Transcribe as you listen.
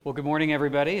Well, good morning,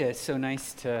 everybody. It's so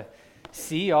nice to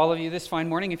see all of you this fine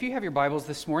morning. If you have your Bibles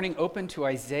this morning, open to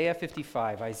Isaiah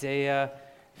 55. Isaiah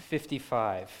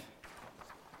 55.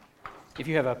 If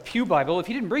you have a pew Bible, if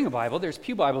you didn't bring a Bible, there's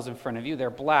pew Bibles in front of you. They're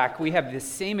black. We have the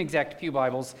same exact pew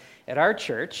Bibles at our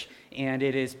church, and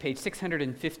it is page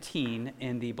 615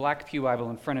 in the black pew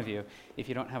Bible in front of you. If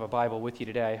you don't have a Bible with you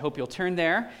today, I hope you'll turn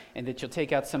there and that you'll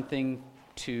take out something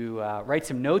to write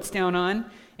some notes down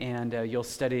on, and you'll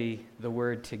study the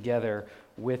Word together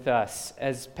with us.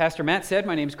 As Pastor Matt said,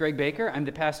 my name is Greg Baker. I'm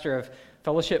the pastor of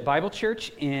Fellowship Bible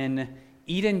Church in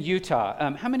Eden,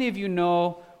 Utah. How many of you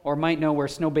know or might know where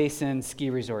Snow Basin Ski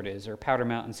Resort is, or Powder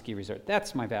Mountain Ski Resort?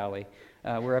 That's my valley.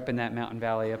 We're up in that mountain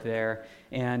valley up there,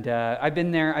 and I've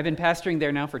been pastoring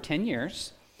there now for 10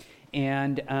 years,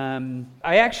 and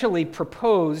I actually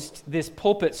proposed this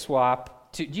pulpit swap.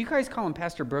 Do you guys call him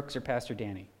Pastor Brooks or Pastor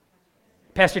Danny?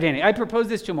 Pastor Danny. I proposed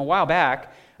this to him a while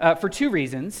back for two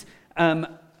reasons.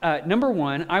 Number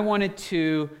one, I wanted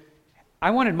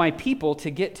my people to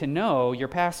get to know your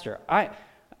pastor.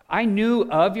 I knew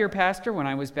of your pastor when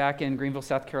I was back in Greenville,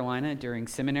 South Carolina during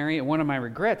seminary, and one of my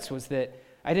regrets was that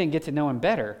I didn't get to know him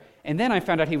better. And then I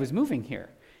found out he was moving here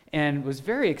and was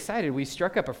very excited. We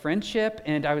struck up a friendship,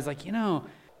 and I was like,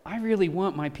 I really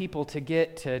want my people to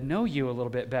get to know you a little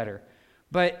bit better.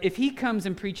 But if he comes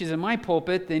and preaches in my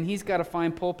pulpit, then he's got to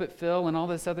find pulpit fill and all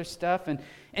this other stuff.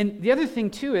 And the other thing,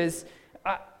 too, is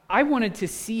I wanted to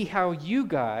see how you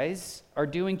guys are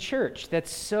doing church. That's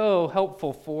so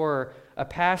helpful for a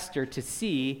pastor to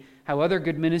see how other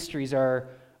good ministries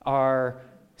are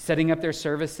setting up their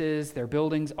services, their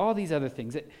buildings, all these other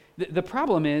things. The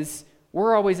problem is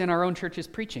we're always in our own churches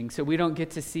preaching, so we don't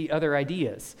get to see other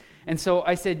ideas. And so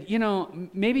I said,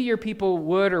 maybe your people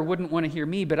would or wouldn't want to hear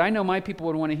me, but I know my people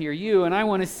would want to hear you, and I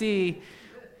want to see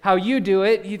how you do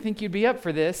it. You think you'd be up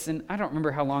for this? And I don't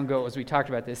remember how long ago it was we talked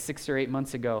about this, 6 or 8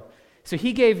 months ago. So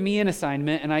he gave me an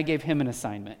assignment, and I gave him an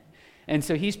assignment. And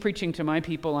so he's preaching to my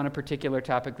people on a particular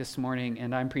topic this morning,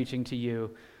 and I'm preaching to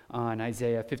you on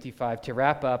Isaiah 55 to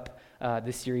wrap up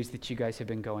the series that you guys have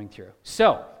been going through.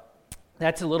 So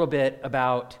that's a little bit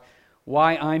about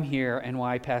why I'm here and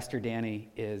why Pastor Danny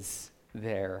is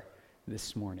there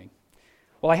this morning.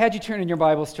 Well, I had you turn in your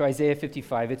Bibles to Isaiah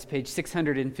 55. It's page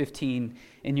 615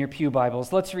 in your pew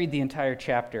Bibles. Let's read the entire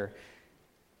chapter.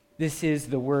 This is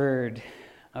the word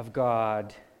of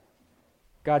God.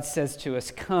 God says to us,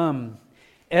 "Come,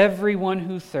 everyone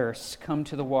who thirsts, come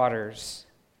to the waters.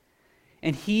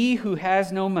 And he who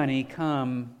has no money,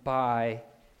 come, buy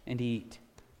and eat.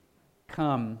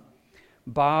 Come,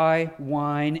 buy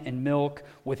wine and milk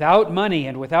without money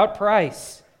and without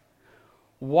price.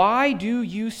 Why do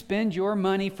you spend your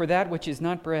money for that which is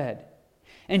not bread,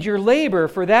 and your labor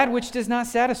for that which does not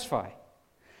satisfy?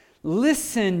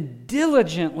 Listen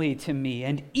diligently to me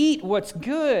and eat what's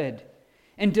good,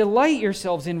 and delight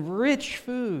yourselves in rich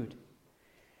food.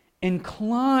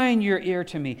 Incline your ear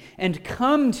to me and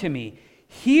come to me.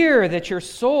 Hear that your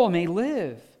soul may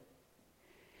live.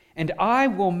 And I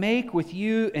will make with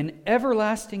you an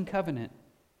everlasting covenant,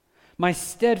 my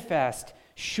steadfast,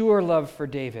 sure love for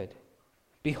David.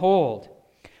 Behold,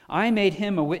 I made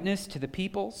him a witness to the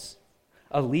peoples,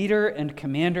 a leader and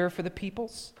commander for the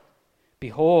peoples.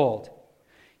 Behold,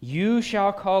 you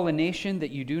shall call a nation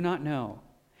that you do not know.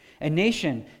 A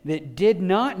nation that did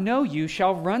not know you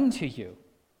shall run to you,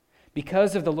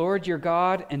 because of the Lord your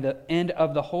God and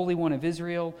of the Holy One of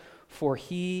Israel, for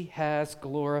he has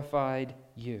glorified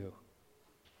you.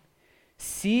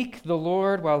 Seek the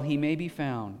Lord while he may be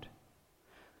found.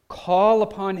 Call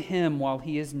upon him while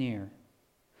he is near.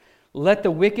 Let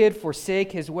the wicked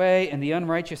forsake his way, and the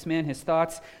unrighteous man his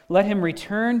thoughts. Let him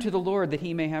return to the Lord, that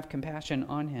he may have compassion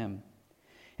on him,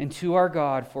 and to our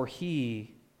God, for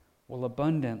he will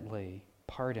abundantly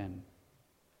pardon.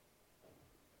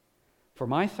 For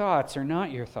my thoughts are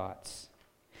not your thoughts,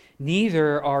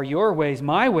 neither are your ways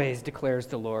my ways, declares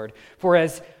the Lord. For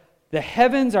as the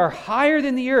heavens are higher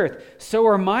than the earth, so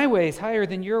are my ways higher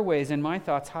than your ways, and my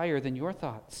thoughts higher than your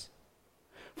thoughts.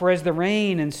 For as the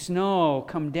rain and snow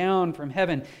come down from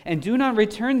heaven, and do not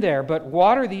return there, but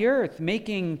water the earth,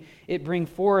 making it bring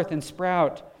forth and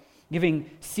sprout, giving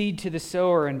seed to the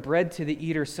sower and bread to the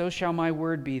eater, so shall my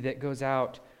word be that goes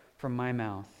out from my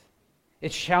mouth.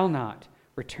 It shall not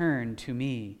return to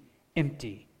me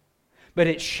empty, but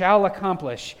it shall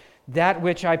accomplish that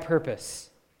which I purpose,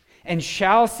 and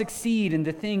shall succeed in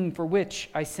the thing for which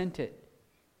I sent it.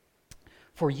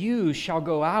 For you shall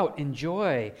go out in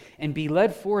joy and be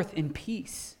led forth in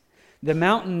peace. The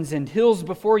mountains and hills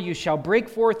before you shall break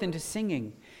forth into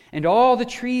singing, and all the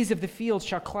trees of the field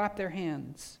shall clap their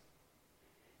hands.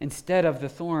 Instead of the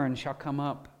thorn shall come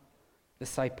up the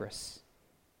cypress.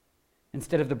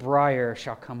 Instead of the briar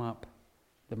shall come up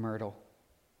the myrtle.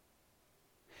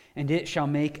 And it shall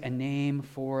make a name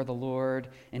for the Lord,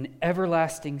 an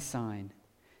everlasting sign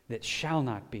that shall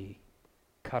not be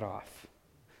cut off.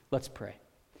 Let's pray.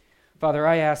 Father,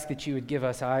 I ask that you would give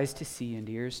us eyes to see and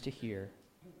ears to hear.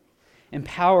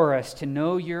 Empower us to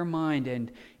know your mind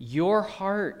and your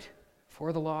heart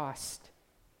for the lost.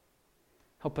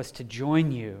 Help us to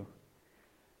join you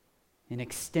in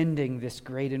extending this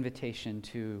great invitation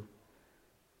to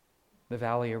the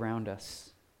valley around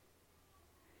us.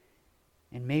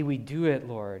 And may we do it,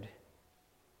 Lord,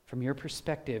 from your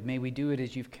perspective. May we do it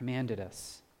as you've commanded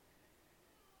us.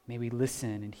 May we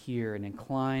listen and hear and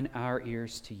incline our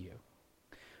ears to you.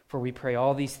 For we pray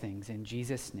all these things in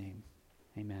Jesus' name.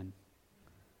 Amen.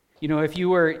 You know, if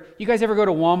you guys ever go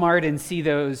to Walmart and see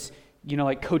those,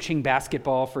 like coaching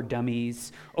basketball for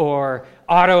dummies or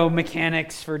auto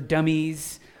mechanics for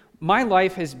dummies, my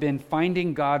life has been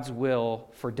finding God's will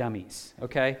for dummies,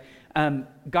 okay?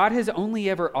 God has only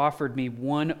ever offered me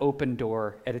one open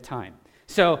door at a time.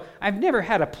 So I've never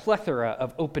had a plethora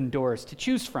of open doors to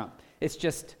choose from. It's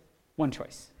just one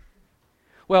choice.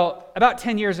 Well, about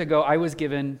 10 years ago, I was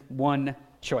given one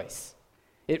choice.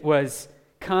 It was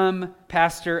come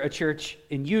pastor a church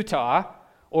in Utah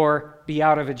or be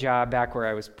out of a job back where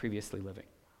I was previously living.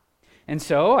 And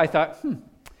so I thought,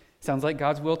 sounds like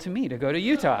God's will to me to go to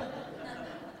Utah.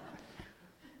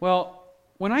 Well,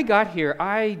 when I got here,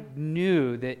 I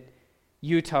knew that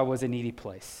Utah was a needy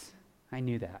place. I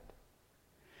knew that.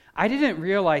 I didn't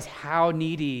realize how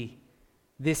needy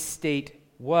this state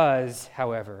was,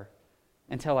 however,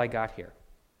 until I got here.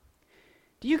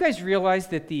 Do you guys realize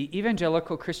that the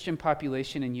evangelical Christian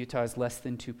population in Utah is less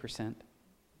than 2%?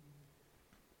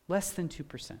 Less than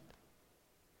 2%.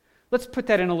 Let's put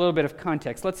that in a little bit of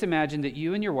context. Let's imagine that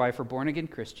you and your wife are born-again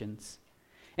Christians,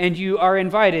 and you are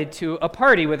invited to a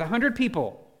party with 100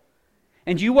 people,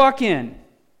 and you walk in.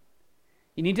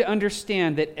 You need to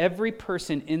understand that every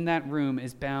person in that room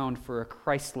is bound for a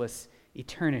Christless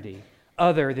eternity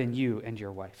other than you and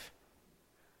your wife.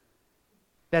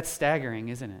 That's staggering,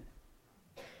 isn't it?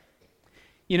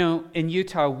 In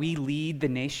Utah, we lead the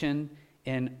nation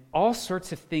in all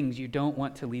sorts of things you don't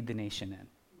want to lead the nation in.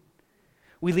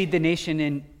 We lead the nation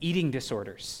in eating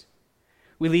disorders.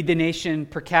 We lead the nation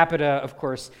per capita, of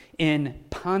course, in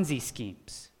Ponzi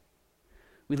schemes.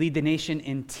 We lead the nation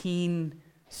in teen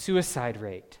suicide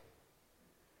rate,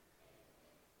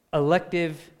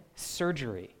 elective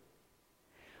surgery.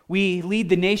 We lead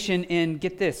the nation in,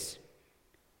 get this,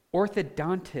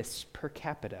 orthodontists per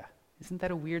capita. Isn't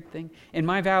that a weird thing? In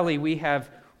my valley, we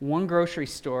have one grocery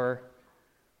store,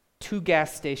 2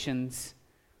 gas stations,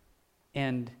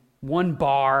 and 1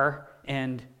 bar,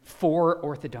 and 4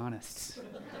 orthodontists.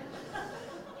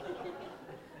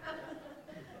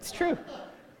 It's true.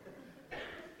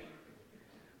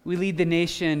 We lead the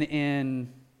nation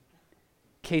in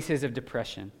cases of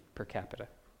depression per capita.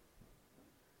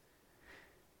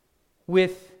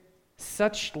 With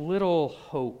such little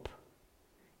hope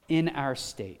in our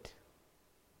state,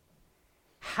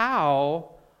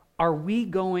 how are we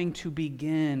going to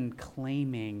begin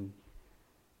claiming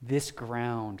this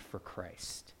ground for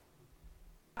Christ?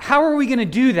 How are we going to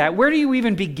do that? Where do you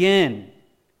even begin?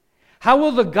 How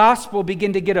will the gospel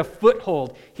begin to get a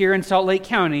foothold here in Salt Lake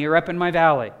County or up in my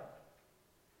valley?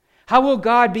 How will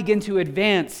God begin to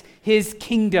advance his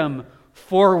kingdom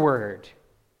forward?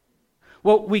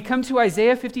 Well, we come to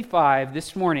Isaiah 55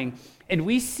 this morning, and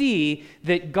we see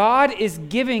that God is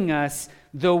giving us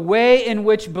the way in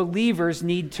which believers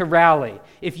need to rally.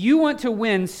 If you want to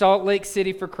win Salt Lake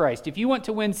City for Christ, if you want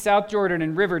to win South Jordan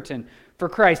and Riverton for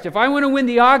Christ, if I want to win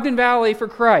the Ogden Valley for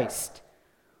Christ,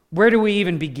 where do we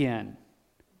even begin?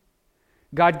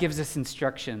 God gives us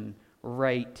instruction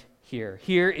right here.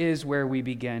 Here is where we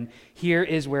begin. Here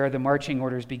is where the marching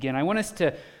orders begin. I want us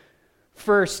to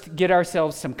first get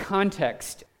ourselves some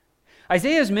context.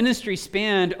 Isaiah's ministry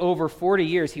spanned over 40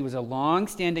 years. He was a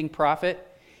long-standing prophet.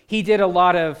 He did a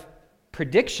lot of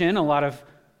prediction, a lot of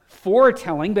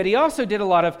foretelling, but he also did a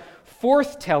lot of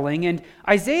forthtelling. And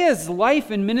Isaiah's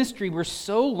life and ministry were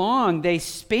so long, they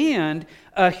spanned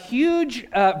a huge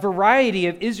variety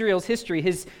of Israel's history.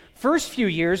 His first few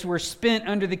years were spent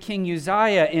under the king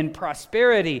Uzziah in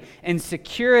prosperity and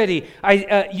security.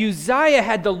 Uzziah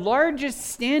had the largest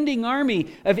standing army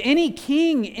of any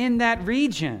king in that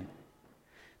region.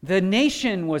 The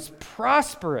nation was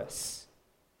prosperous.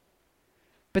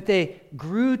 But they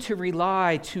grew to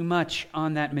rely too much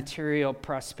on that material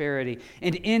prosperity.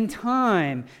 And in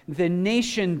time, the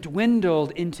nation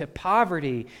dwindled into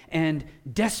poverty and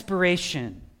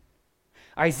desperation.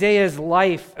 Isaiah's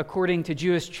life, according to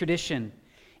Jewish tradition,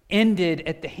 ended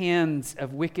at the hands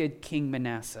of wicked King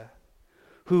Manasseh,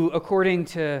 who, according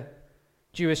to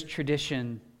Jewish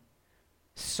tradition,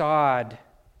 sawed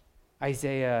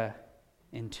Isaiah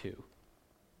in two.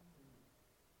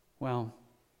 Well,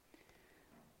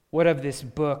 what of this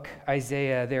book,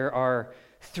 Isaiah? There are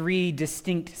 3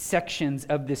 distinct sections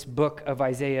of this book of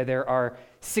Isaiah. There are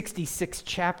 66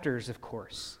 chapters, of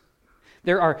course.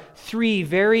 There are 3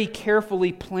 very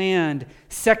carefully planned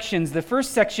sections. The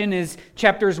first section is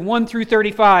chapters 1 through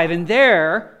 35, and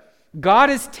there, God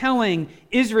is telling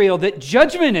Israel that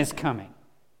judgment is coming.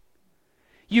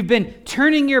 You've been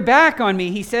turning your back on me.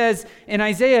 He says in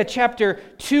Isaiah chapter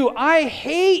 2, I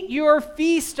hate your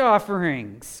feast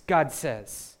offerings, God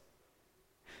says.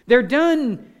 They're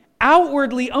done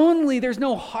outwardly only. There's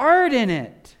no heart in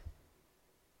it.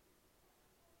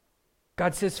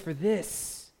 God says, for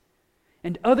this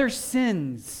and other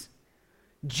sins,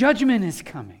 judgment is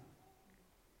coming.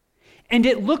 And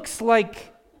it looks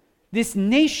like this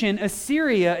nation,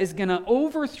 Assyria, is going to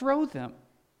overthrow them.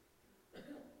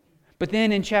 But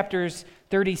then in chapters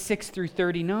 36 through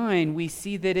 39, we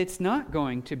see that it's not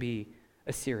going to be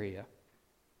Assyria.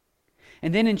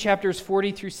 And then in chapters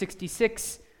 40 through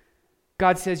 66,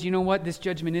 God says, you know what? This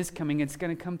judgment is coming. It's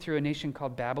going to come through a nation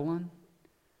called Babylon.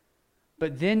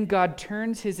 But then God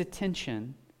turns his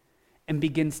attention and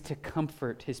begins to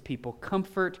comfort his people.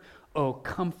 Comfort, oh,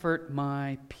 comfort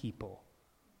my people.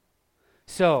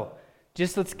 So,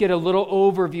 just let's get a little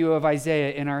overview of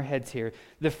Isaiah in our heads here.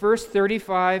 The first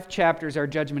 35 chapters, our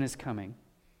judgment is coming.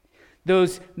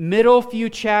 Those middle few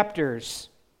chapters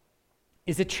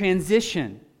is a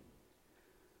transition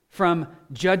from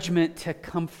judgment to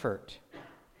comfort.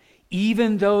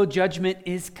 Even though judgment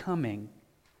is coming,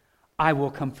 I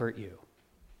will comfort you.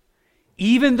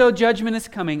 Even though judgment is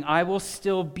coming, I will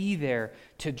still be there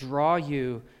to draw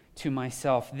you to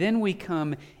myself. Then we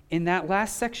come in that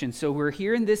last section. So we're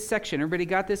here in this section. Everybody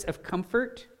got this? Of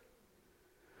comfort.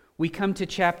 We come to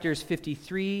chapters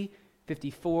 53,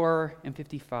 54, and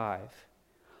 55.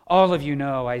 All of you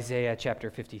know Isaiah chapter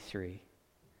 53.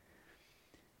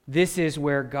 This is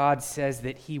where God says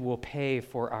that he will pay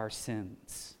for our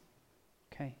sins.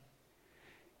 Okay?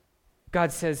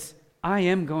 God says, I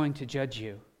am going to judge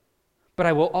you, but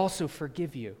I will also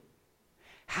forgive you.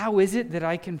 How is it that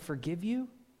I can forgive you?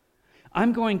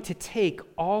 I'm going to take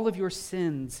all of your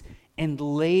sins and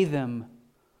lay them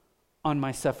on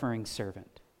my suffering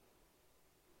servant.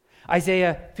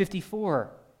 Isaiah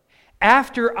 54.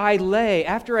 After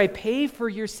I pay for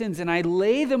your sins and I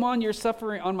lay them on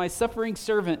my suffering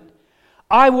servant,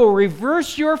 I will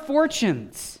reverse your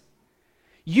fortunes.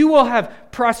 You will have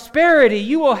prosperity.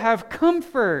 You will have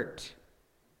comfort.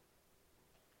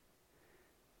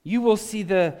 You will see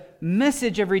the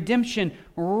message of redemption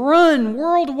run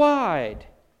worldwide.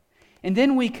 And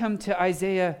then we come to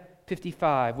Isaiah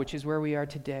 55, which is where we are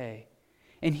today.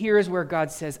 And here is where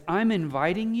God says, I'm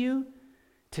inviting you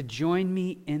to join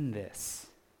me in this.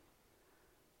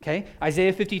 Okay?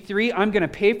 Isaiah 53, I'm going to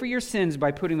pay for your sins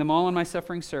by putting them all on my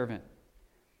suffering servant.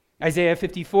 Isaiah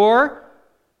 54,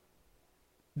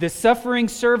 the suffering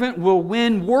servant will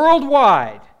win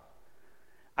worldwide.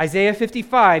 Isaiah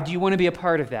 55, do you want to be a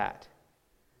part of that?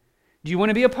 Do you want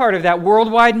to be a part of that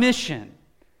worldwide mission?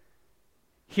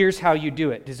 Here's how you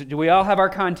do it. Do we all have our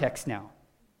context now?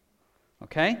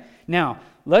 Okay? Now,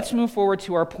 let's move forward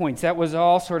to our points. That was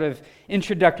all sort of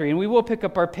introductory, and we will pick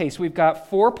up our pace. We've got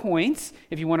 4 points.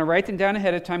 If you want to write them down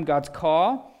ahead of time, God's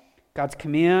call, God's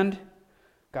command,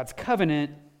 God's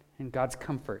covenant, and God's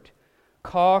comfort.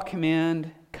 Call,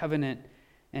 command, covenant,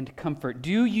 and comfort.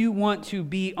 Do you want to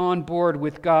be on board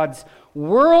with God's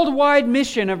worldwide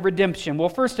mission of redemption? Well,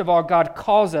 first of all, God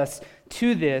calls us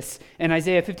to this in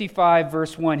Isaiah 55,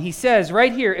 verse 1. He says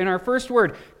right here in our first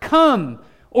word, come,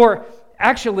 or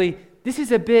actually, this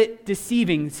is a bit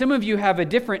deceiving. Some of you have a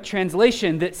different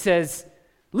translation that says,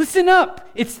 listen up.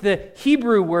 It's the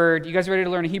Hebrew word. You guys ready to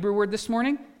learn a Hebrew word this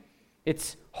morning?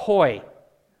 It's hoy.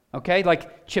 Okay?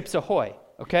 Like Chips Ahoy.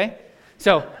 Okay?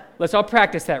 So let's all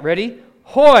practice that. Ready?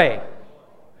 Hoy.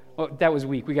 Oh, that was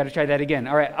weak. We got to try that again.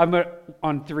 All right, I'm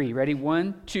on 3. Ready?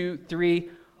 1, 2, 3.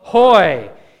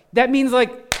 Hoy. That means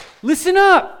like, listen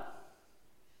up.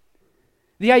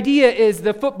 The idea is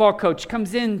the football coach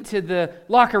comes into the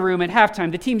locker room at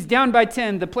halftime. The team's down by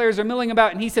 10. The players are milling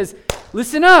about, and he says,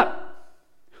 listen up.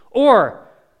 Or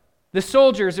the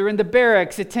soldiers are in the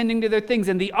barracks attending to their things,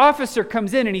 and the officer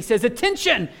comes in and he says,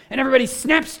 attention. And everybody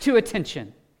snaps to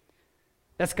attention.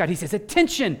 That's God. He says,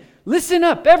 attention. Listen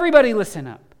up. Everybody listen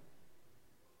up.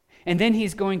 And then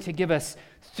he's going to give us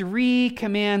 3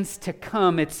 commands to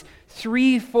come. It's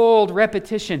threefold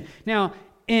repetition. Now,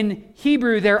 in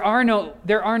Hebrew, there are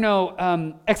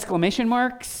no exclamation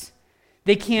marks.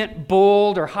 They can't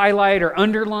bold or highlight or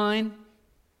underline.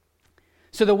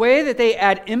 So the way that they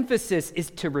add emphasis is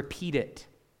to repeat it.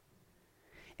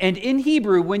 And in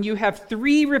Hebrew, when you have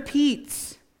 3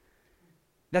 repeats,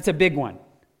 that's a big one.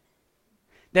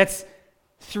 That's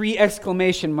 3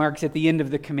 exclamation marks at the end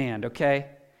of the command, okay?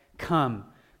 Come,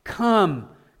 come,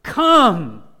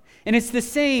 come. And it's the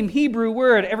same Hebrew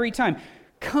word every time.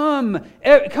 Come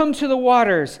to the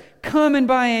waters. Come and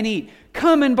buy and eat.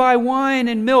 Come and buy wine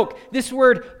and milk. This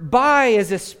word buy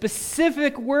is a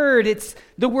specific word. It's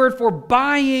the word for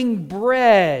buying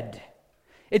bread.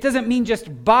 It doesn't mean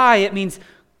just buy. It means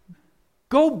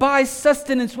go buy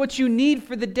sustenance, what you need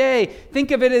for the day.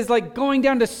 Think of it as like going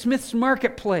down to Smith's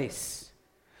Marketplace.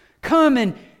 Come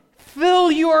and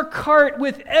fill your cart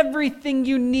with everything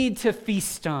you need to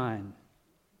feast on.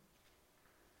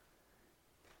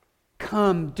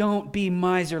 Come, don't be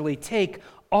miserly. Take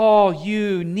all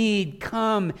you need.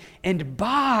 Come and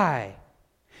buy.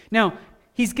 Now,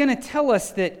 he's going to tell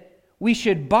us that we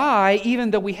should buy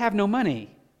even though we have no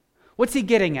money. What's he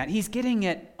getting at? He's getting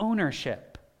at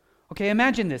ownership. Okay,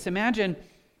 imagine this. Imagine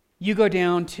you go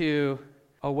down to,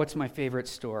 what's my favorite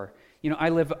store? You know, I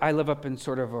live up in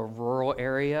sort of a rural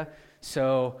area,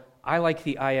 so I like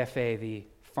the IFA, the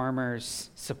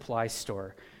Farmer's Supply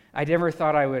Store. I never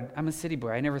thought I would, I'm a city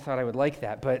boy, I never thought I would like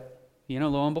that, but,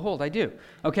 lo and behold, I do.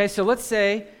 Okay, so let's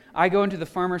say I go into the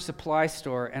Farmer's Supply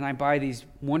Store and I buy these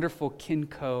wonderful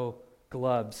Kinco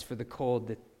gloves for the cold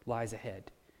that lies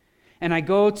ahead. And I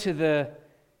go to the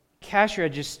cash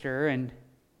register and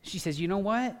she says, you know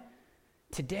what?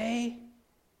 Today,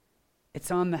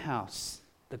 it's on the house.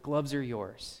 The gloves are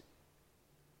yours.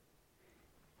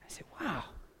 I said, wow,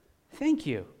 thank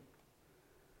you.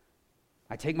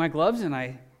 I take my gloves and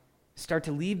I start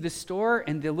to leave the store,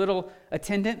 and the little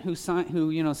attendant who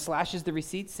slashes the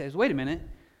receipt says, wait a minute,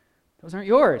 those aren't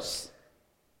yours.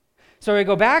 So I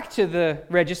go back to the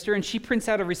register and she prints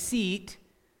out a receipt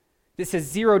that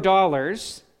says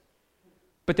 $0,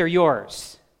 but they're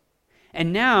yours.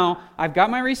 And now I've got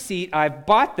my receipt, I've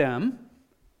bought them,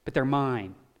 but they're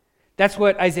mine. That's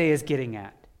what Isaiah is getting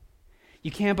at. You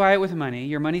can't buy it with money.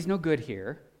 Your money's no good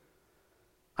here.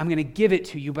 I'm going to give it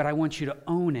to you, but I want you to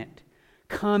own it.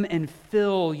 Come and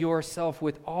fill yourself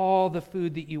with all the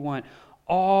food that you want,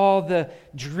 all the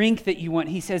drink that you want.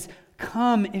 He says,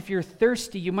 come if you're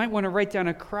thirsty. You might want to write down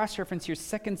a cross-reference here,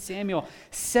 2 Samuel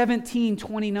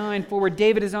 17:29, for where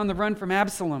David is on the run from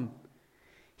Absalom.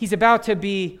 He's about to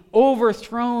be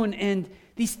overthrown, and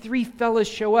these 3 fellas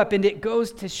show up, and it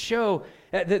goes to show,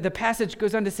 the passage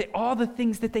goes on to say all the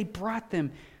things that they brought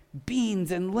them, beans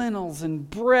and lentils and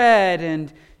bread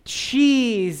and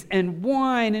cheese and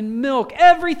wine and milk,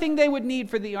 everything they would need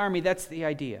for the army. That's the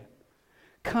idea.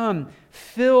 Come,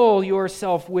 fill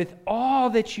yourself with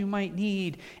all that you might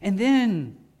need. And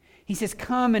then he says,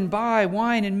 come and buy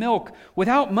wine and milk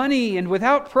without money and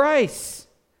without price.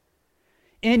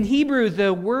 In Hebrew,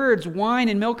 the words wine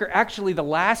and milk are actually the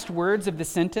last words of the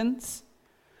sentence.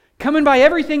 Come and buy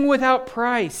everything without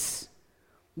price.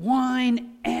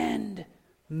 Wine and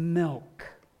milk.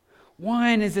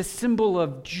 Wine is a symbol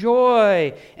of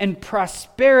joy and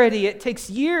prosperity. It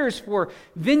takes years for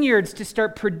vineyards to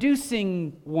start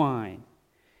producing wine.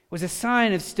 It was a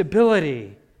sign of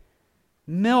stability.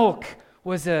 Milk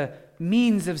was a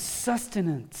means of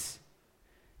sustenance.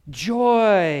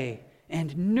 Joy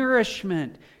and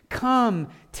nourishment. Come,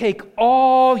 take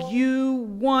all you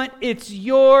want. It's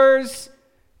yours.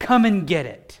 Come and get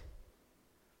it.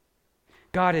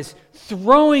 God is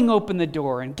throwing open the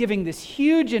door and giving this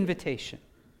huge invitation.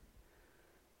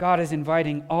 God is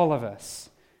inviting all of us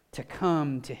to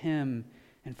come to Him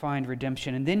and find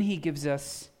redemption. And then He gives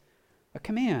us a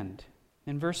command.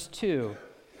 In verse 2,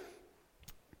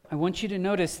 I want you to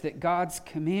notice that God's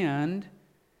command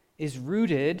is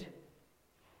rooted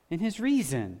in His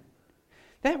reason.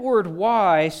 That word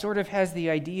why sort of has the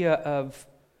idea of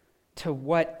to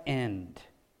what end.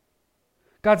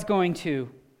 God's going to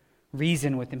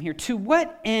reason with them here. To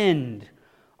what end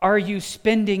are you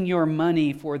spending your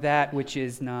money for that which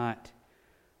is not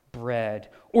bread,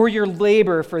 or your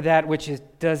labor for that which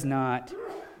does not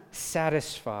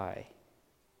satisfy?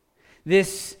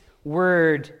 This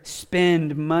word,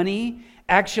 spend money,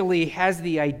 actually has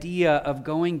the idea of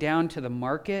going down to the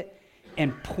market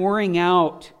and pouring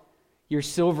out your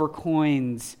silver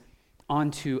coins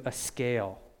onto a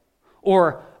scale,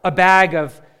 or a bag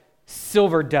of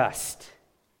silver dust.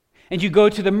 And you go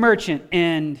to the merchant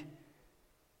and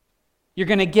you're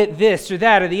going to get this or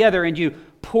that or the other, and you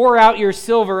pour out your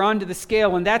silver onto the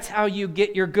scale, and that's how you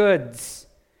get your goods.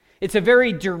 It's a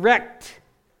very direct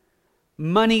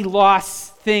money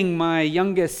loss thing. My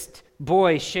youngest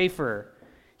boy, Schaefer,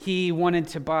 he wanted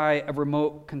to buy a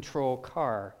remote control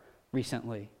car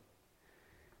recently.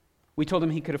 We told him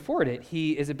he could afford it.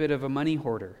 He is a bit of a money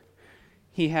hoarder.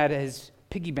 He had his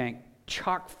piggy bank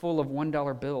chock full of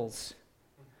 $1 bills.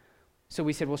 So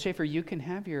we said, well, Schaefer, you can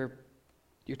have your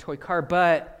toy car,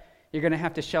 but you're going to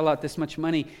have to shell out this much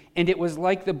money. And it was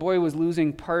like the boy was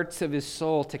losing parts of his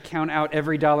soul to count out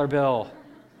every dollar bill.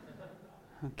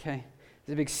 Okay?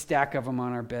 There's a big stack of them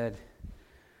on our bed.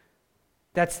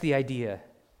 That's the idea.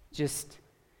 Just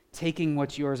taking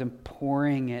what's yours and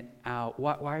pouring it out.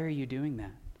 Why are you doing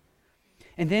that?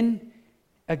 And then,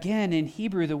 again, in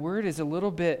Hebrew, the word is a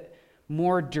little bit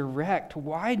more direct.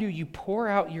 Why do you pour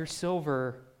out your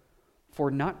silver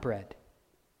for not bread?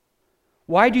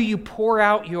 Why do you pour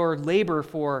out your labor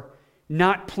for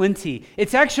not plenty?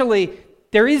 It's actually,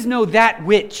 there is no that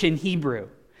which in Hebrew.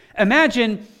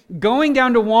 Imagine going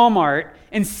down to Walmart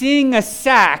and seeing a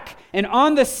sack, and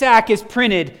on the sack is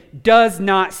printed, does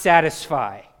not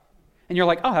satisfy. And you're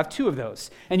like, I'll have 2 of those.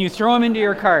 And you throw them into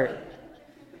your cart.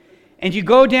 And you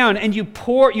go down and you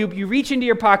pour, you reach into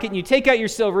your pocket and you take out your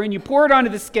silver and you pour it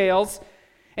onto the scales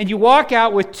and you walk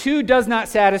out with 2 does not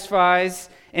satisfies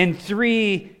and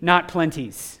 3 not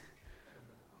plenties.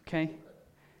 Okay?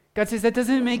 God says that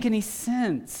doesn't make any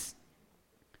sense.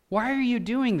 Why are you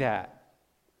doing that?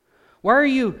 Why are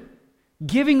you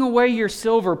giving away your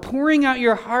silver, pouring out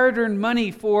your hard-earned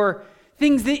money for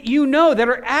things that you know that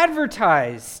are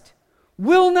advertised,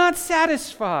 will not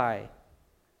satisfy?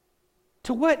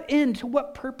 To what end, to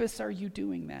what purpose are you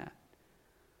doing that?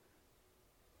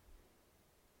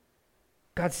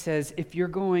 God says, if you're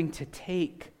going to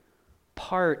take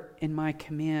part in my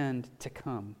command to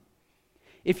come,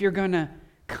 if you're going to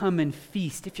come and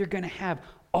feast, if you're going to have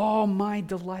all my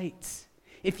delights,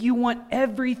 if you want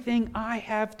everything I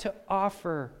have to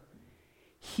offer,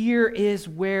 here is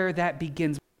where that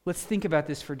begins. Let's think about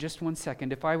this for just 1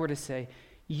 second. If I were to say,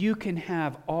 you can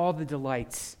have all the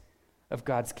delights of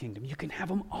God's kingdom. You can have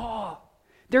them all.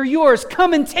 They're yours.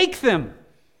 Come and take them.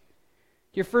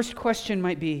 Your first question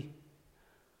might be,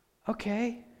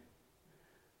 okay,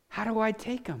 how do I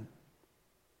take them?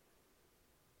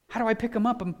 How do I pick them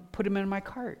up and put them in my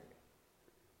cart?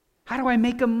 How do I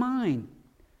make them mine?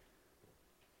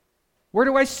 Where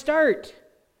do I start?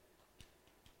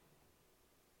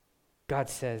 God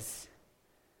says,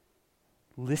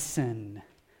 listen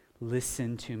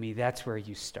to me. That's where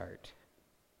you start.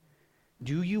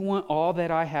 Do you want all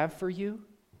that I have for you?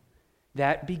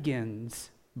 That begins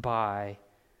by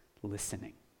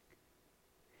listening.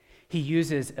 He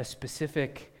uses a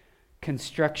specific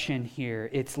construction here.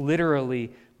 It's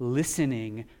literally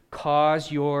listening.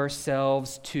 Cause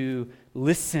yourselves to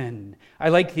listen. I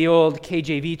like the old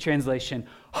KJV translation.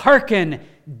 Hearken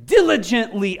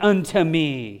diligently unto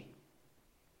me.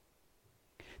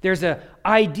 There's an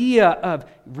idea of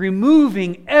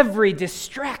removing every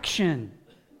distraction.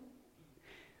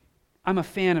 I'm a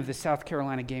fan of the South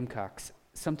Carolina Gamecocks.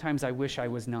 Sometimes I wish I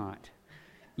was not.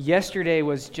 Yesterday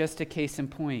was just a case in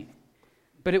point.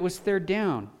 But it was 3rd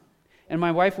down. And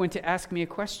my wife went to ask me a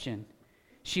question.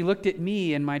 She looked at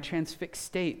me in my transfixed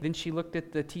state. Then she looked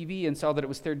at the TV and saw that it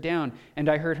was 3rd down. And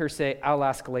I heard her say, I'll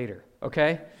ask later.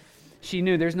 Okay? She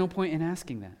knew there's no point in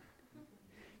asking that.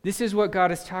 This is what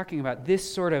God is talking about.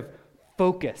 This sort of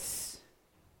focus.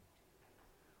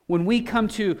 When we come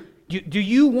to, do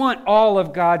you want all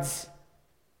of God's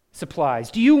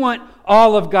supplies? Do you want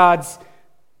all of God's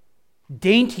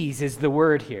dainties is the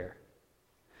word here?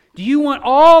 Do you want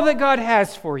all that God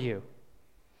has for you?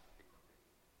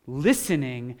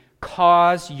 Listening,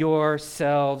 cause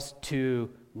yourselves to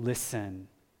listen.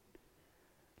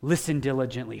 Listen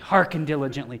diligently, hearken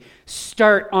diligently.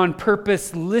 Start on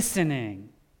purpose listening.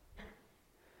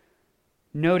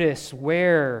 Notice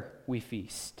where we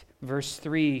feast. Verse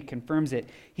 3 confirms it.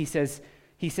 He says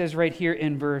right here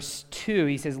in verse 2,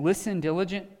 he says, listen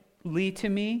diligently to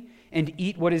me and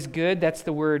eat what is good. That's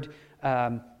the word,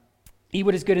 eat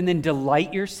what is good, and then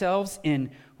delight yourselves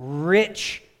in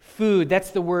rich food.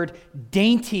 That's the word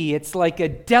dainty. It's like a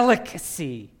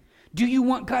delicacy. Do you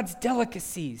want God's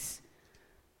delicacies?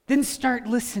 Then start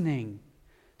listening.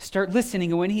 Start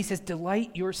listening. And when he says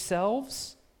delight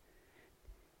yourselves,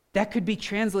 that could be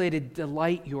translated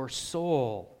delight your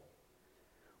soul.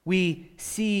 We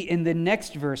see in the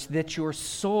next verse that your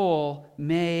soul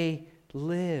may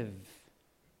live.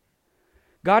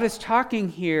 God is talking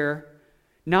here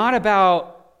not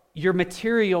about your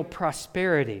material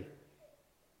prosperity.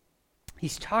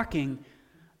 He's talking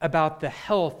about the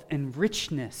health and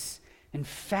richness and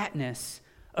fatness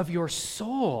of your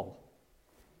soul.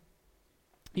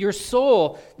 Your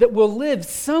soul that will live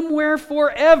somewhere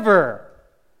forever.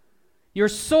 Your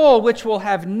soul which will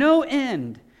have no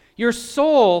end. Your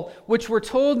soul, which we're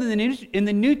told in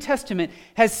the New Testament,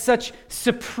 has such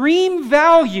supreme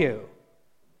value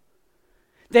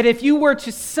that if you were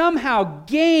to somehow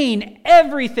gain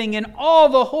everything in all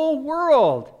the whole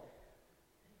world,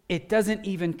 it doesn't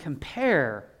even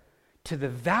compare to the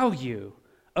value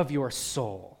of your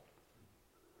soul.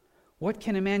 What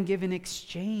can a man give in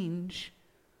exchange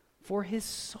for his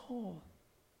soul?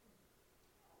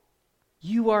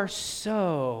 You are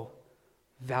so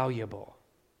valuable.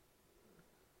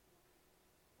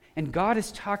 And God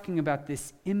is talking about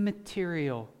this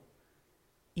immaterial,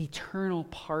 eternal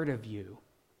part of you.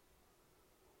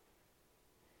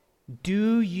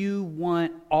 Do you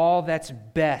want all that's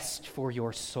best for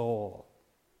your soul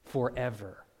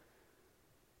forever?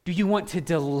 Do you want to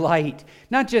delight,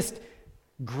 not just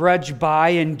grudge by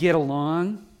and get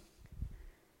along?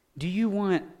 Do you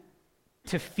want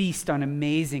to feast on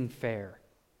amazing fare?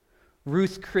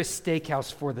 Ruth Chris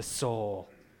Steakhouse for the soul.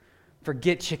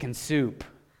 Forget chicken soup.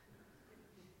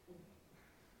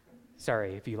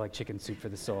 Sorry if you like chicken soup for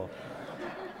the soul.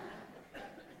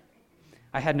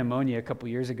 I had pneumonia a couple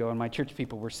years ago, and my church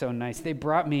people were so nice. They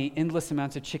brought me endless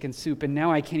amounts of chicken soup, and now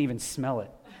I can't even smell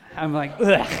it. I'm like,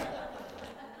 ugh.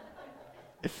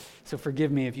 So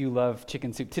forgive me if you love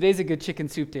chicken soup. Today's a good chicken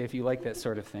soup day if you like that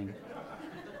sort of thing.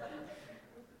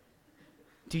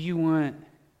 Do you want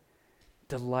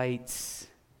delights,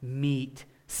 meat,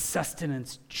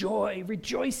 sustenance, joy,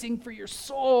 rejoicing for your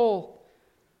soul?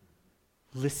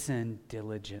 Listen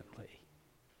diligently.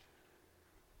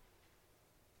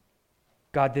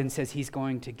 God then says he's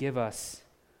going to give us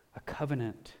a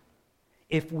covenant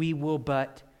if we will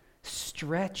but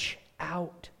stretch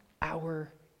out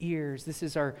our ears. This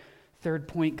is our third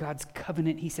point, God's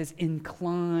covenant. He says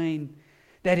incline.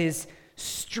 That is,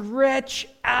 stretch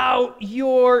out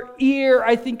your ear.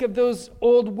 I think of those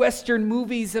old Western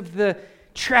movies of the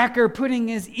tracker putting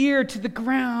his ear to the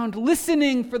ground,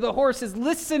 listening for the horses,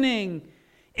 listening,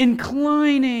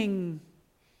 inclining.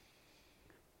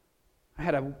 I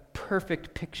had a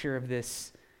perfect picture of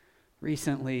this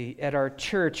recently. At our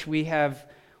church, we have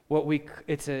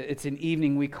it's an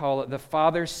evening, we call it the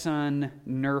Father-Son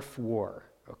Nerf War,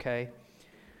 okay?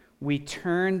 We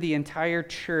turn the entire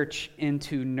church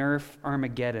into Nerf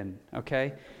Armageddon,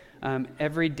 okay?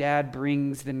 Every dad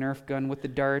brings the Nerf gun with the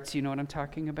darts, you know what I'm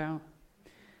talking about?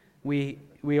 We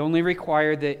only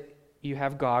require that you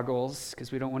have goggles,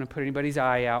 because we don't want to put anybody's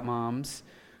eye out, moms,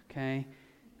 okay?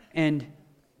 And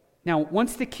now,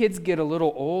 once the kids get a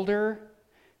little older,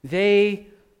 they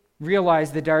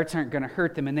realize the darts aren't going to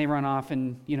hurt them, and they run off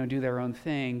and, do their own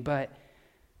thing. But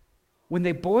when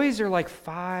the boys are like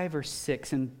 5 or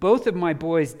 6, and both of my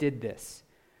boys did this,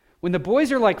 when the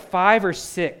boys are like 5 or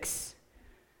 6,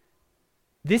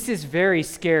 this is very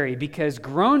scary because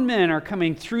grown men are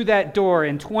coming through that door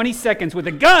in 20 seconds with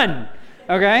a gun,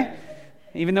 okay?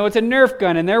 Even though it's a Nerf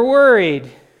gun, and they're worried.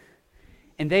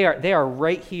 And they are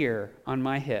right here on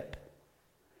my hip.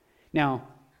 Now,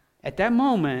 at that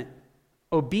moment,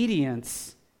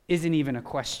 obedience isn't even a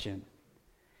question.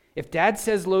 If dad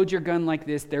says load your gun like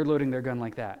this, they're loading their gun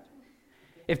like that.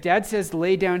 If dad says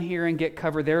lay down here and get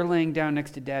cover, they're laying down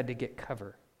next to dad to get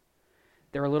cover.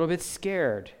 They're a little bit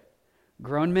scared.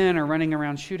 Grown men are running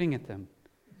around shooting at them.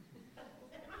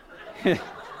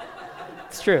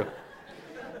 It's true.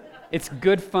 It's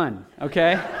good fun,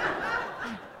 okay?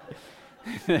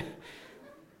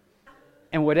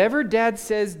 And whatever dad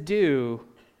says do,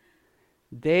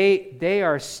 they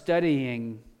are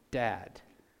studying dad,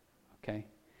 okay?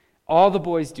 All the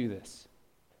boys do this.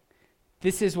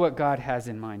 This is what God has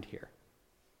in mind here.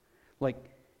 Like,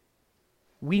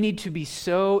 we need to be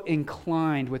so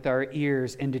inclined with our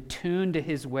ears and attuned to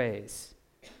his ways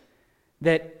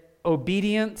that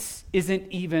obedience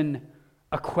isn't even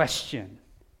a question.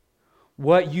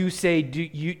 What you say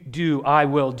do, I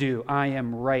will do. I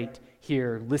am right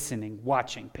here listening,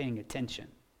 watching, paying attention.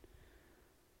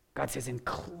 God says,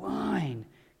 incline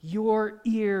your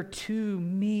ear to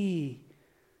me,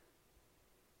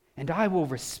 and I will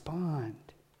respond.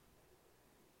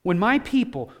 When my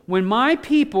people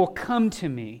come to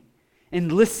me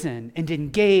and listen and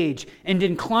engage and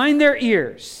incline their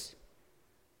ears,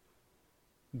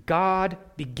 God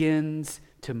begins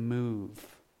to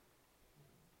move.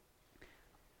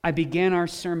 I began our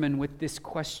sermon with this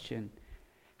question.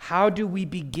 How do we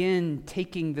begin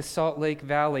taking the Salt Lake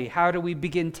Valley? How do we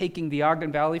begin taking the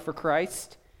Ogden Valley for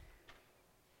Christ?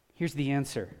 Here's the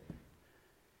answer.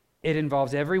 It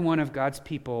involves every one of God's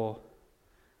people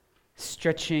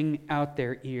stretching out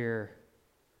their ear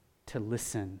to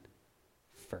listen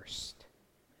first.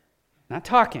 Not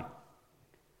talking.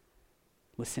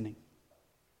 Listening.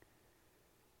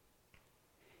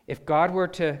 If God were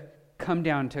to come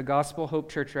down to Gospel Hope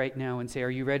Church right now and say, are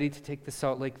you ready to take the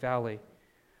Salt Lake Valley?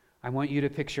 I want you to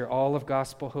picture all of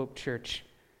Gospel Hope Church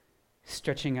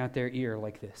stretching out their ear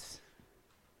like this.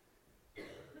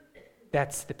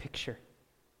 That's the picture.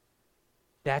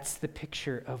 That's the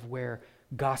picture of where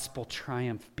gospel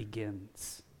triumph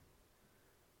begins.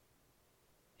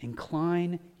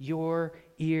 Incline your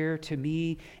ear to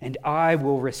me, and I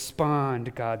will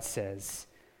respond, God says.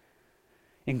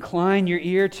 Incline your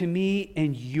ear to me,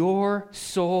 and your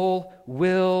soul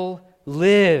will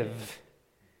live.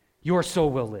 Your soul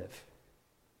will live.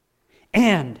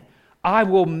 And I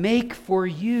will make for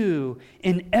you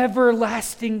an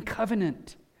everlasting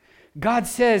covenant. God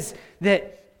says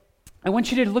that, I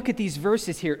want you to look at these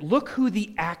verses here. Look who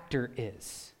the actor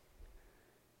is.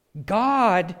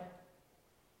 God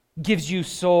gives you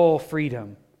soul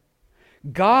freedom.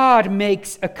 God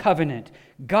makes a covenant.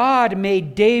 God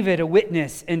made David a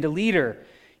witness and a leader.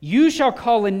 You shall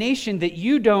call a nation that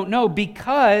you don't know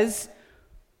because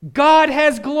God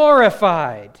has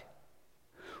glorified.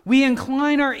 We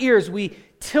incline our ears, we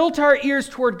tilt our ears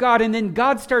toward God, and then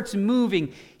God starts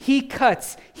moving. He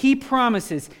cuts, He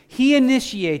promises, He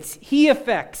initiates, He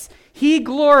effects, He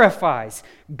glorifies.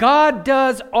 God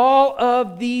does all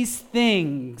of these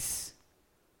things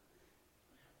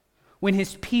when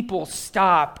His people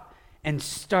stop and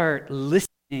start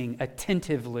listening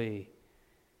attentively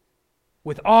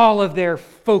with all of their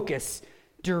focus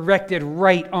directed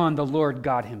right on the Lord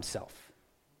God Himself.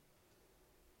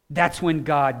 That's when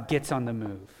God gets on the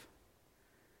move.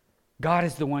 God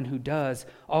is the one who does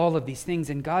all of these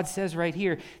things. And God says right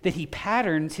here that He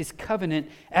patterns His covenant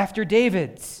after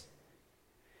David's.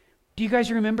 Do you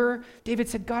guys remember? David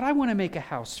said, God, I want to make a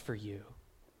house for you.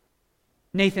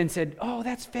 Nathan said, oh,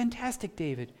 that's fantastic,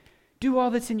 David. Do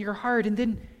all that's in your heart. And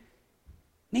then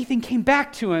Nathan came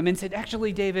back to him and said,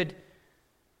 actually, David,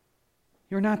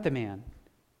 you're not the man.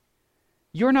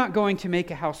 You're not going to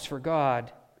make a house for God.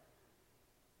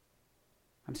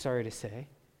 I'm sorry to say.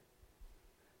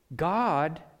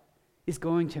 God is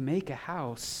going to make a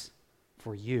house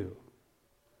for you.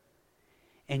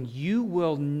 And you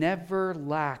will never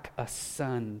lack a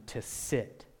son to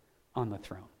sit on the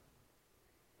throne.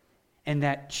 And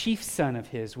that chief son of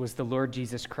his was the Lord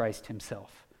Jesus Christ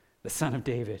Himself, the Son of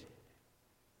David.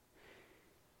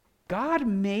 God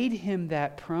made him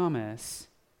that promise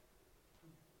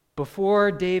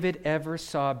before David ever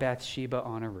saw Bathsheba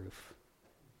on a roof.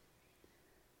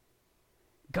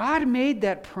 God made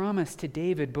that promise to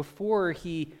David before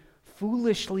he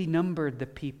foolishly numbered the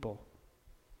people.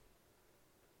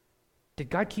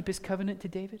 Did God keep His covenant to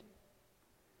David?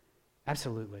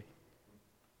 Absolutely.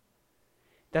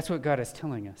 That's what God is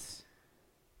telling us.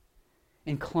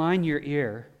 Incline your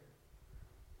ear.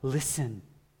 Listen.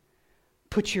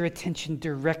 Put your attention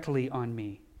directly on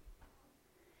me.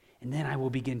 And then I will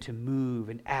begin to move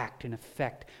and act and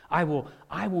affect. I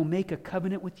will make a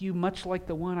covenant with you much like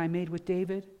the one I made with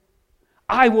David.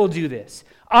 I will do this.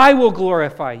 I will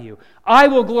glorify you. I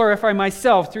will glorify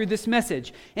myself through this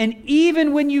message. And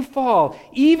even when you fall,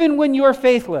 even when you're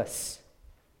faithless,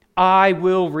 I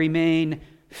will remain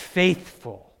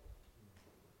faithful.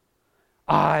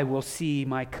 I will see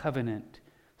my covenant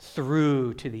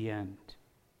through to the end.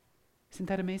 Isn't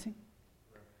that amazing?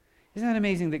 Isn't that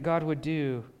amazing that God would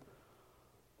do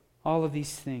all of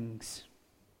these things?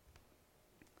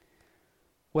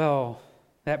 Well,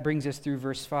 that brings us through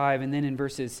verse 5, and then in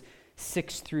verses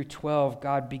 6 through 12,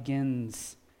 God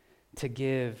begins to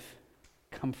give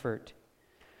comfort.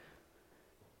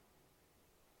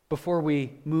 Before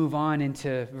we move on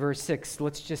into verse 6,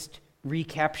 let's just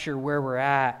recapture where we're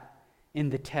at in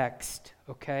the text,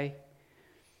 okay?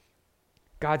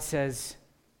 God says,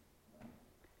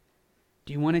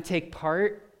 do you want to take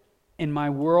part in my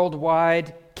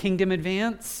worldwide kingdom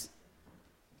advance?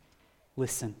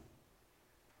 Listen.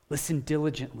 Listen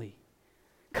diligently.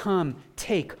 Come,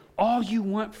 take all you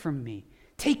want from me.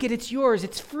 Take it, it's yours,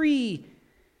 it's free.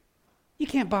 You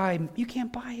can't buy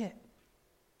it.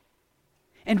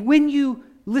 And when you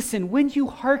listen, when you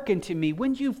hearken to me,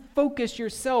 when you focus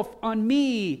yourself on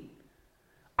me,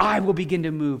 I will begin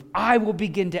to move. I will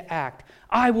begin to act.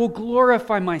 I will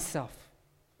glorify myself.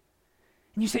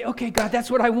 And you say, okay, God,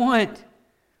 that's what I want.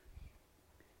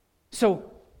 So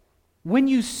when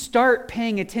you start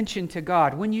paying attention to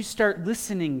God, when you start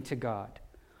listening to God,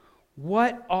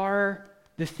 what are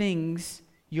the things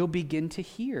you'll begin to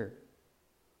hear?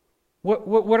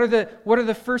 What are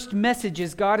the first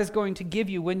messages God is going to give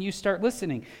you when you start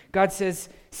listening? God says,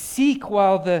 seek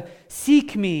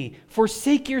me,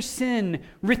 forsake your sin,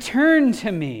 return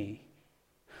to me.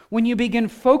 When you begin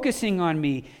focusing on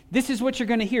me, this is what you're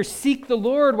going to hear. Seek the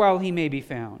Lord while he may be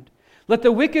found. Let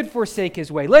the wicked forsake his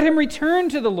way. Let him return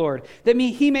to the Lord, that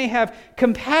he may have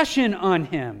compassion on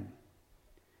him.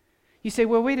 You say,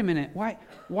 well, wait a minute.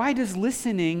 Why does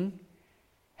listening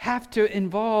have to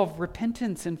involve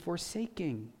repentance and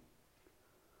forsaking?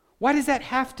 Why does that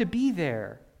have to be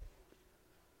there?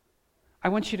 I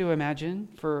want you to imagine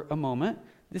for a moment,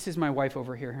 this is my wife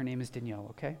over here. Her name is Danielle,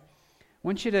 okay? I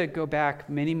want you to go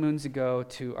back many moons ago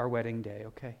to our wedding day,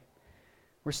 okay?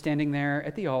 We're standing there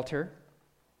at the altar,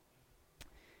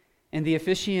 and the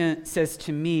officiant says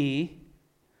to me,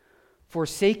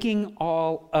 forsaking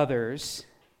all others,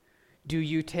 do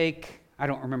you take, I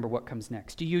don't remember what comes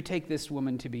next, do you take this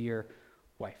woman to be your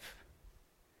wife?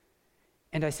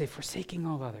 And I say, forsaking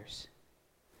all others.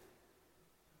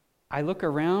 I look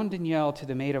around Danielle to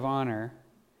the maid of honor,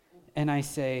 and I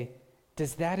say,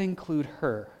 does that include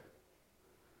her?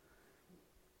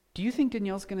 Do you think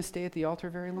Danielle's going to stay at the altar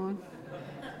very long?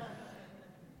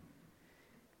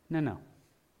 No.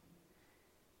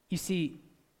 You see,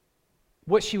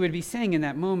 what she would be saying in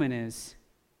that moment is,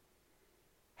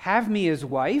 have me as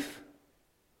wife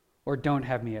or don't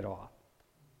have me at all.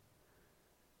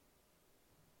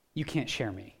 You can't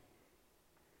share me.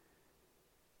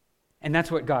 And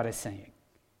that's what God is saying.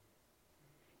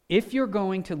 If you're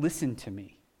going to listen to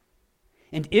me,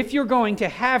 and if you're going to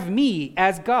have me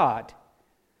as God,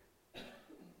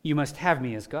 you must have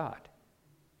me as God.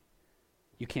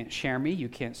 You can't share me, you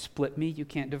can't split me, you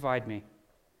can't divide me.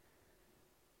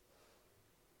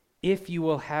 If you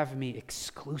will have me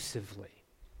exclusively,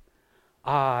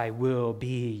 I will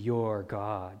be your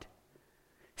God.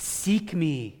 Seek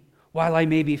me while I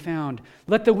may be found.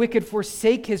 Let the wicked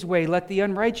forsake his way. Let the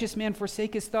unrighteous man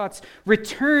forsake his thoughts.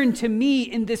 Return to me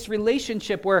in this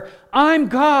relationship where I'm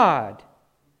God.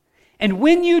 And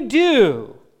when you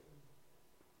do,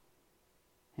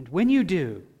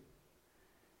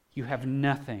 you have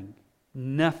nothing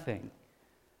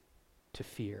to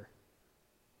fear.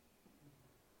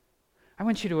 I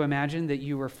want you to imagine that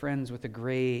you were friends with a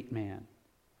great man,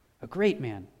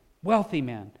 wealthy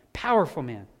man, powerful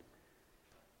man.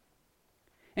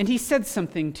 And he said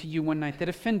something to you one night that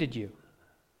offended you.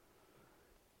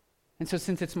 And so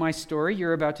since it's my story,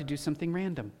 you're about to do something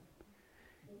random.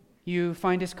 You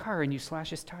find his car and you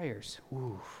slash his tires.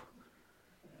 Ooh.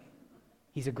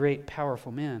 He's a great,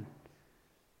 powerful man.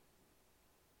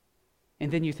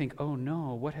 And then you think, oh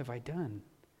no, what have I done?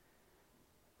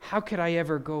 How could I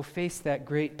ever go face that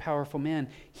great, powerful man?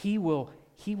 He will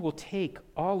take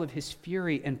all of his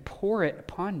fury and pour it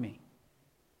upon me.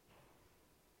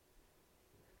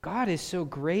 God is so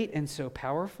great and so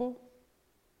powerful.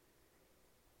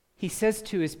 He says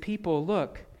to his people,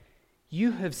 look,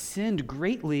 you have sinned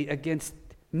greatly against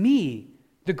me,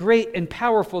 the great and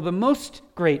powerful, the most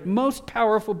great, most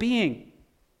powerful being.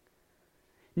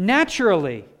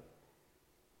 Naturally,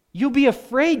 you'll be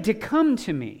afraid to come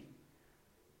to me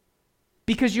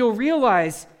because you'll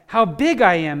realize how big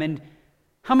I am and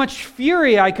how much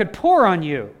fury I could pour on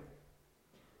you.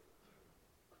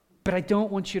 But I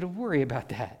don't want you to worry about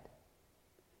that.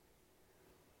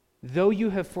 Though you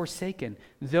have forsaken,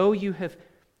 though you have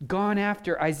gone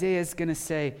after, Isaiah's going to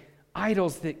say,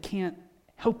 idols that can't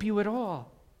help you at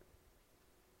all,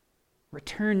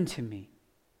 return to me,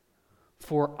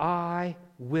 for I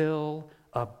will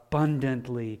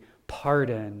abundantly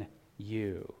pardon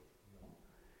you.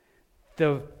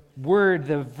 The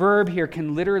verb here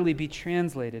can literally be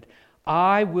translated,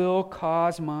 I will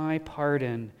cause my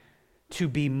pardon to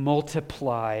be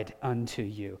multiplied unto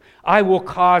you. I will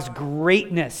cause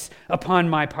greatness upon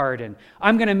my pardon.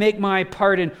 I'm going to make my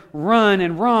pardon run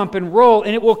and romp and roll,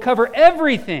 and it will cover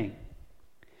everything.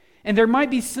 And there might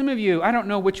be some of you, I don't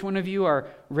know which one of you are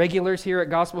regulars here at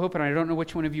Gospel Hope, and I don't know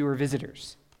which one of you are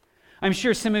visitors. I'm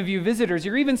sure some of you visitors,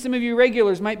 or even some of you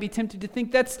regulars, might be tempted to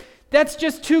think that's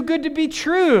just too good to be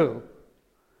true.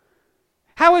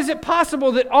 How is it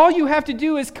possible that all you have to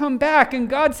do is come back and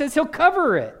God says He'll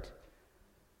cover it?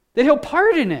 That He'll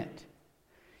pardon it?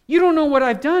 You don't know what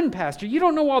I've done, Pastor. You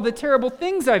don't know all the terrible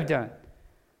things I've done.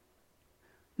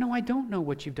 No, I don't know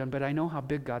what you've done, but I know how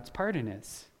big God's pardon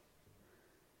is.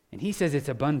 And He says it's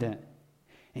abundant.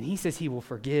 And He says He will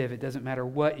forgive. It doesn't matter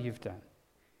what you've done.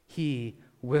 He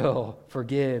will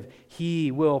forgive.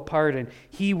 He will pardon.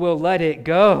 He will let it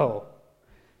go.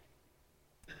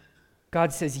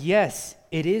 God says, yes,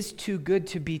 it is too good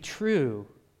to be true.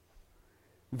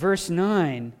 Verse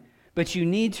 9, but you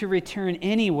need to return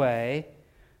anyway,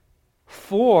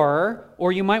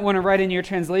 or you might want to write in your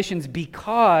translations,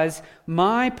 because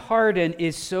my pardon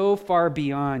is so far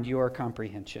beyond your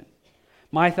comprehension.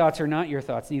 My thoughts are not your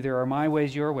thoughts, neither are my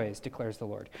ways your ways, declares the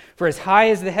Lord. For as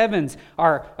the heavens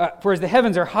are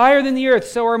higher than the earth,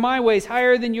 so are my ways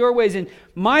higher than your ways, and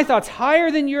my thoughts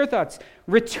higher than your thoughts.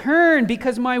 Return,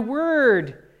 because my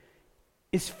word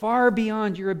is far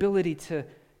beyond your ability to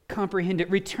comprehend it.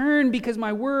 Return, because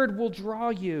my word will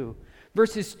draw you.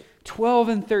 Verses 12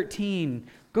 and 13.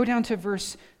 Go down to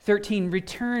verse 13.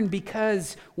 Return,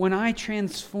 because when I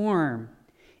transform,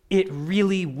 it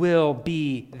really will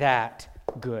be that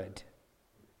good.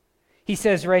 He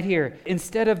says right here,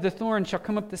 instead of the thorn shall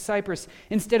come up the cypress,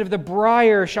 instead of the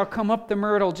briar shall come up the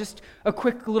myrtle. Just a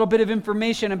quick little bit of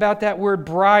information about that word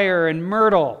briar and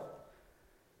myrtle.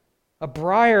 A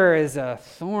briar is a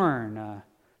thorn,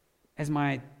 as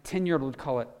my 10-year-old would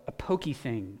call it, a pokey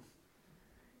thing.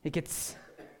 It gets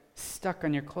stuck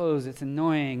on your clothes. It's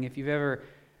annoying. If you've ever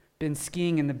been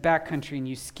skiing in the backcountry and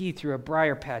you ski through a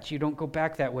briar patch, you don't go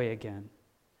back that way again.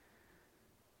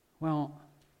 Well,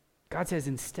 God says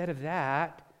instead of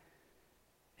that,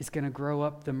 is going to grow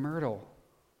up the myrtle.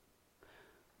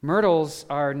 Myrtles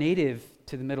are native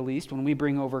to the Middle East. When we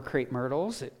bring over crepe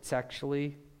myrtles, it's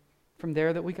actually from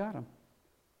there that we got them.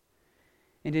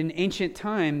 And in ancient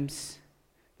times,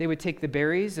 they would take the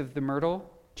berries of the myrtle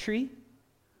tree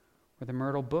or the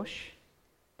myrtle bush,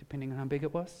 depending on how big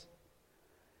it was.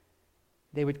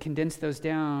 They would condense those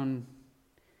down.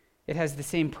 It has the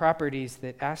same properties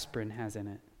that aspirin has in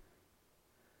it.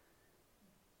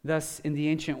 Thus, in the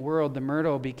ancient world, the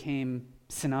myrtle became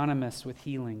synonymous with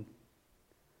healing,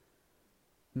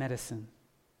 medicine.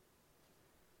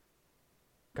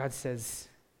 God says,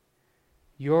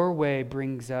 your way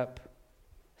brings up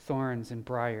thorns and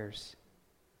briars.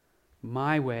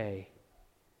 My way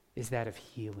is that of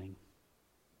healing.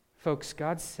 Folks,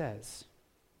 God says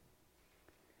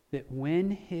that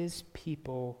when his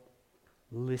people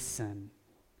listen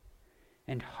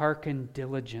and hearken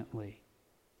diligently,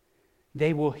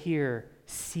 they will hear,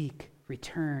 seek,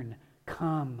 return,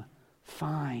 come,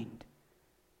 find.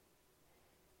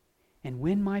 And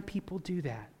when my people do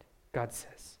that, God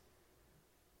says,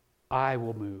 I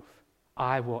will move,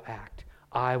 I will act,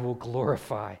 I will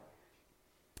glorify.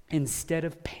 Instead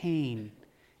of pain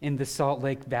in the Salt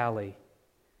Lake Valley,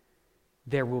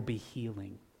 there will be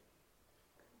healing.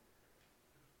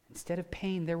 Instead of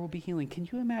pain, there will be healing. Can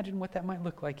you imagine what that might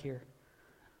look like here?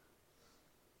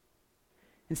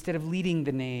 Instead of leading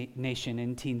the nation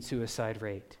in teen suicide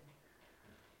rate,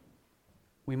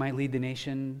 we might lead the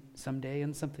nation someday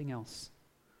in something else.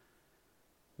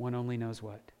 One only knows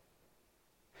what.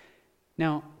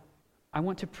 Now, I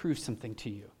want to prove something to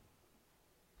you.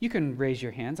 You can raise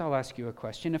your hands. I'll ask you a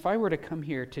question. If I were to come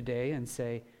here today and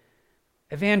say,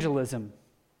 evangelism,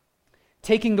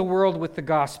 taking the world with the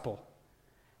gospel,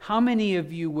 how many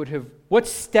of you would have, what's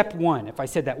step one? If I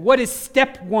said that, what is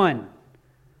step one?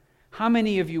 How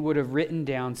many of you would have written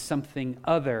down something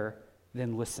other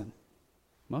than listen?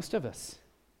 Most of us.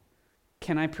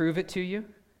 Can I prove it to you?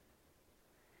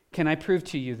 Can I prove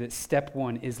to you that step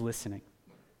one is listening?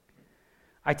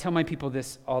 I tell my people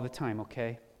this all the time,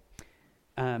 okay?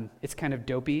 It's kind of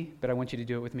dopey, but I want you to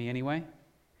do it with me anyway.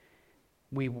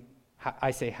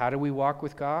 I say, how do we walk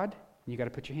with God? You got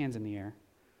to put your hands in the air.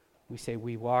 We say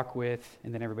we walk with,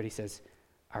 and then everybody says,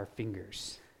 our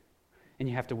fingers. And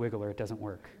you have to wiggle or it doesn't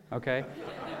work, okay?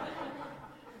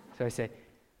 So I say,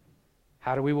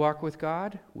 how do we walk with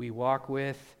God? We walk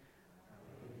with...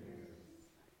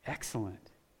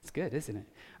 Excellent. It's good, isn't it?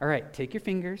 All right, take your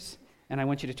fingers, and I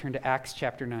want you to turn to Acts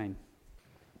chapter 9.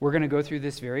 We're going to go through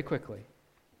this very quickly.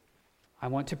 I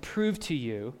want to prove to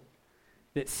you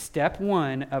that step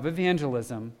one of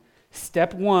evangelism,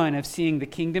 step one of seeing the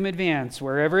kingdom advance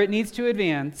wherever it needs to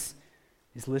advance,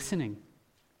 is listening.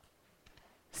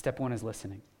 Step one is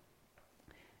listening.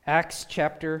 Acts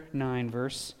chapter 9,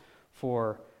 verse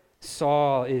 4.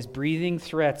 Saul is breathing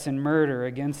threats and murder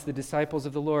against the disciples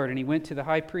of the Lord, and he went to the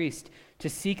high priest to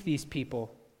seek these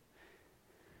people.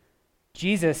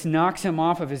 Jesus knocks him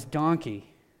off of his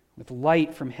donkey with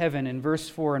light from heaven in verse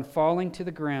 4, and falling to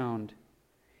the ground,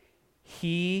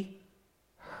 he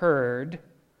heard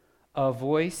a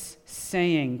voice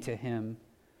saying to him,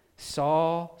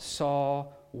 Saul,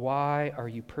 Saul, why are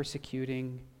you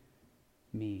persecuting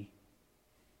me?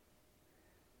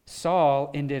 Saul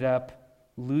ended up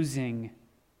losing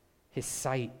his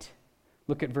sight.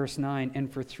 Look at verse 9.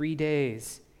 And for 3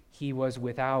 days he was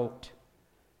without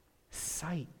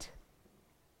sight.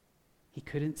 He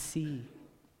couldn't see.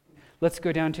 Let's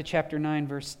go down to chapter 9,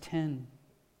 verse 10.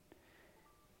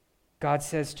 God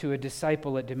says to a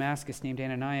disciple at Damascus named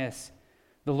Ananias,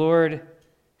 the Lord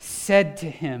said to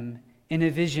him in a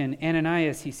vision,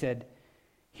 Ananias, he said,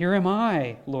 Here am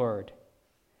I, Lord.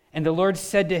 And the Lord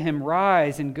said to him,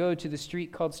 rise and go to the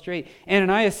street called Straight.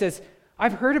 Ananias says,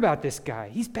 I've heard about this guy.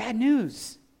 He's bad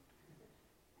news.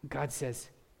 And God says,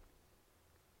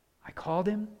 I called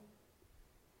him,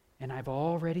 and I've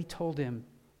already told him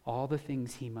all the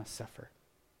things he must suffer.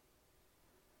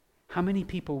 How many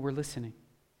people were listening?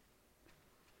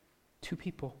 2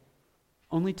 people.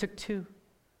 Only took 2.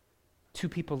 2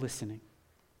 people listening.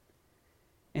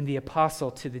 And the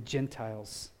apostle to the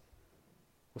Gentiles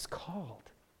was called.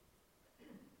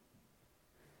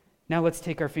 Now let's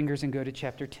take our fingers and go to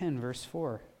chapter 10, verse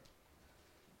 4.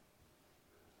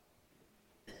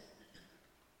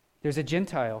 There's a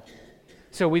Gentile.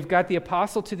 So we've got the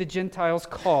apostle to the Gentiles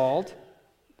called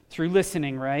through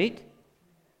listening, right?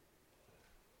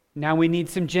 Now we need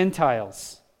some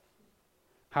Gentiles.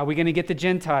 How are we going to get the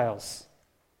Gentiles?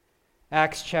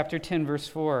 Acts chapter 10, verse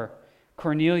 4.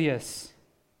 Cornelius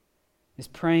is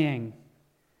praying.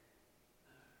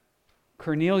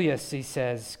 Cornelius, he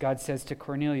says, God says to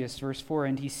Cornelius, verse 4,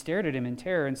 and he stared at him in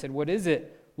terror and said, what is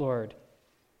it, Lord?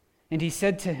 And he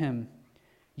said to him,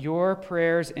 your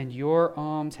prayers and your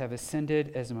alms have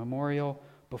ascended as a memorial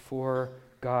before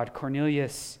God.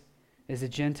 Cornelius is a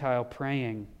Gentile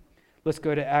praying. Let's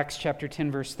go to Acts chapter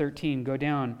 10, verse 13. Go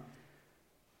down.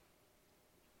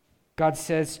 God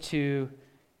says to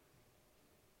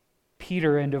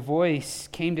Peter, and a voice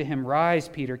came to him, rise,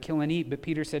 Peter, kill and eat. But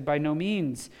Peter said, by no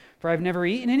means, for I have never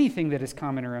eaten anything that is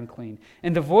common or unclean.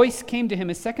 And the voice came to him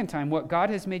a second time, what God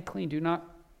has made clean, do not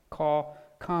call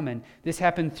common. This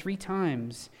happened 3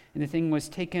 times, and the thing was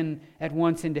taken at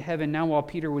once into heaven. Now while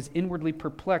Peter was inwardly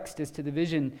perplexed as to the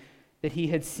vision that he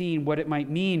had seen, what it might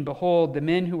mean, behold, the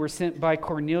men who were sent by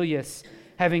Cornelius,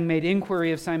 having made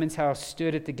inquiry of Simon's house,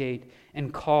 stood at the gate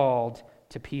and called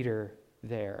to Peter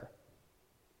there.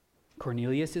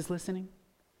 Cornelius is listening.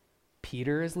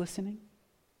 Peter is listening.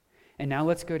 And now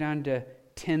let's go down to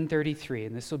 10:33,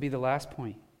 and this will be the last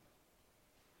point.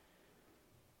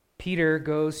 Peter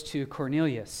goes to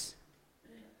Cornelius.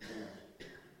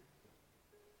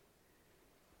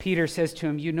 Peter says to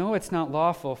him, you know it's not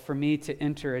lawful for me to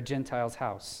enter a Gentile's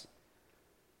house.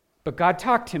 But God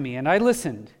talked to me, and I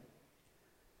listened.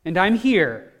 And I'm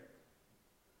here.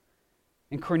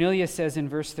 And Cornelius says in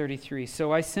verse 33,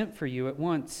 so I sent for you at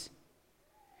once,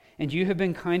 and you have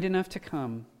been kind enough to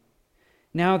come.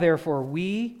 Now therefore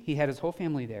he had his whole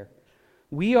family there,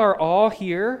 we are all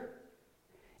here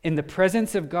in the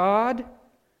presence of God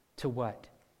to what?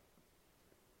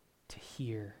 To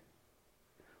hear.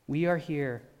 We are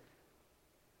here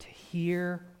to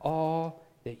hear all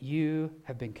that you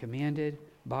have been commanded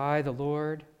by the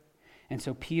Lord. And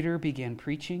so Peter began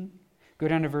preaching. Go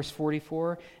down to verse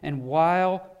 44. And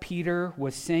while Peter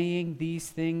was saying these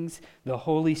things, the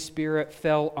Holy Spirit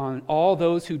fell on all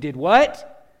those who did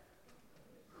what?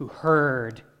 Who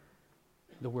heard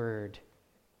the word.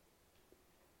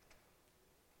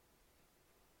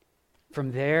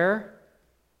 From there,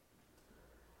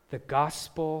 the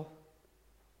gospel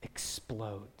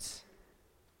explodes.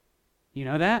 You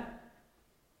know that?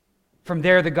 From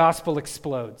there, the gospel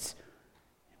explodes.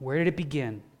 Where did it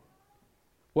begin?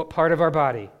 What part of our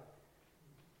body?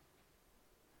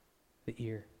 The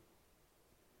ear.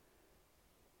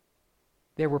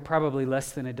 There were probably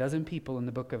less than a dozen people in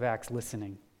the book of Acts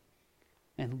listening.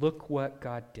 And look what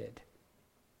God did.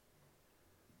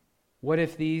 What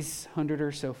if these 100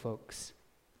 or so folks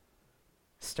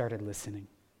started listening?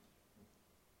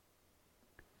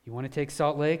 You want to take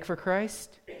Salt Lake for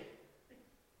Christ?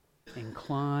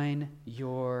 Incline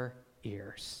your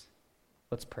ears.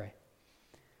 Let's pray.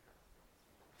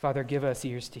 Father, give us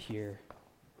ears to hear.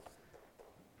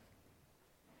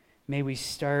 May we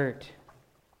start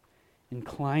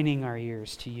inclining our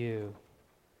ears to you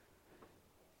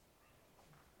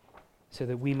so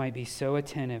that we might be so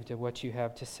attentive to what you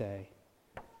have to say.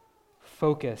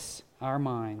 Focus our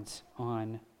minds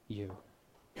on you.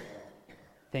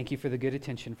 Thank you for the good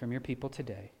attention from your people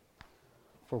today.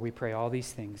 For we pray all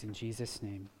these things in Jesus'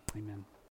 name. Amen.